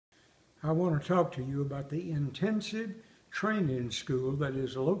I want to talk to you about the intensive training school that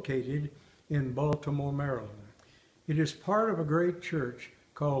is located in Baltimore, Maryland. It is part of a great church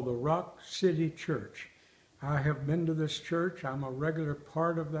called the Rock City Church. I have been to this church. I'm a regular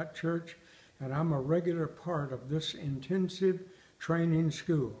part of that church, and I'm a regular part of this intensive training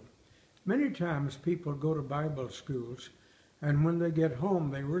school. Many times people go to Bible schools, and when they get home,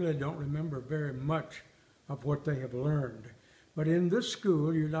 they really don't remember very much of what they have learned. But in this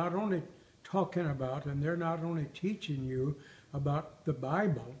school, you're not only talking about, and they're not only teaching you about the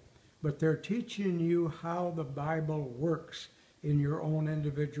Bible, but they're teaching you how the Bible works in your own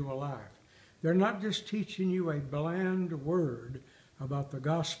individual life. They're not just teaching you a bland word about the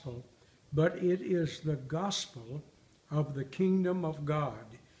gospel, but it is the gospel of the kingdom of God.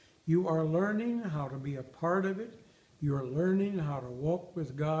 You are learning how to be a part of it. You're learning how to walk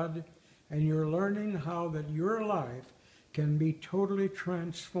with God, and you're learning how that your life can be totally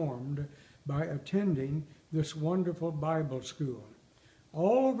transformed by attending this wonderful Bible school.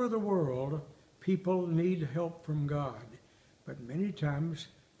 All over the world, people need help from God, but many times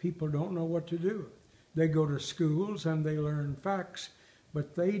people don't know what to do. They go to schools and they learn facts,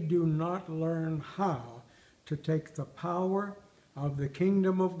 but they do not learn how to take the power of the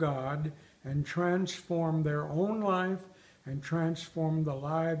kingdom of God and transform their own life and transform the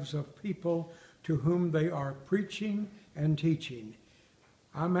lives of people to whom they are preaching and teaching.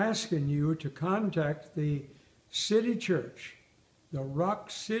 I'm asking you to contact the City Church, the Rock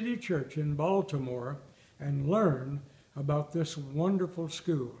City Church in Baltimore, and learn about this wonderful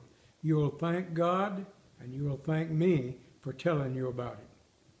school. You will thank God and you will thank me for telling you about it.